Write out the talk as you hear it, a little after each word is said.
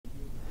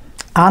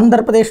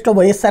ఆంధ్రప్రదేశ్లో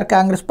వైఎస్ఆర్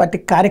కాంగ్రెస్ పార్టీ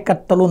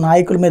కార్యకర్తలు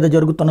నాయకుల మీద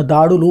జరుగుతున్న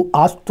దాడులు,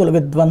 ఆస్తుల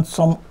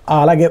విధ్వంసం,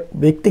 అలాగే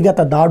వ్యక్తిగత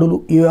దాడులు,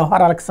 ఈ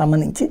వ్యవహారాలకు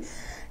సంబంధించి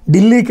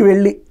ఢిల్లీకి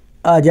వెళ్ళి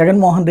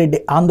జగన్మోహన్ రెడ్డి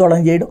ఆందోళన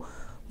చేయడం,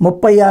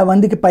 30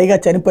 మందికి పైగా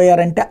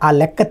చనిపోయారంటే ఆ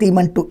లెక్క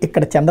తీయమంటూ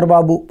ఇక్కడ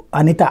చంద్రబాబు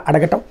అనిత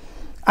అడగటం,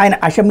 ఆయన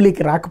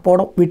అసెంబ్లీకి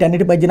రాకపోవడం,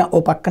 వీటన్నిటి మధ్యన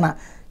ఓ పక్కన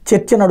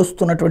చర్చ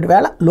నడుస్తున్నటువంటి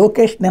వేళ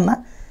లోకేష్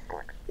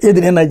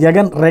నిన్న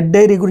జగన్ రెడ్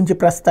డైరీ గురించి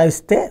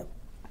ప్రస్తావిస్తే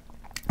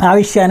ఆ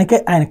విషయానికే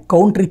ఆయన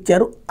కౌంటర్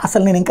ఇచ్చారు.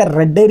 అసలు నేను ఇంకా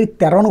రెడ్ డైరీ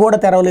తెరవను కూడా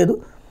తెరవలేదు,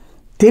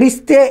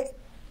 తెరిస్తే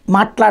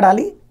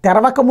మాట్లాడాలి,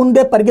 తెరవక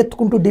ముందే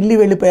పరిగెత్తుకుంటూ ఢిల్లీ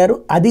వెళ్ళిపోయారు,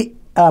 అది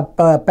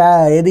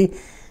ఏది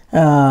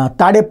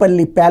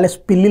తాడేపల్లి ప్యాలెస్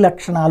పిల్లి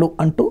లక్షణాలు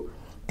అంటూ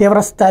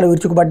తీవ్రస్థాయిలో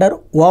విరుచుకుపడ్డారు.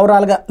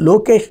 ఓవరాల్గా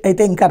లోకేష్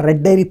అయితే ఇంకా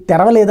రెడ్ డైరీ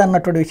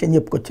తెరవలేదన్నటువంటి విషయం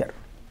చెప్పుకొచ్చారు.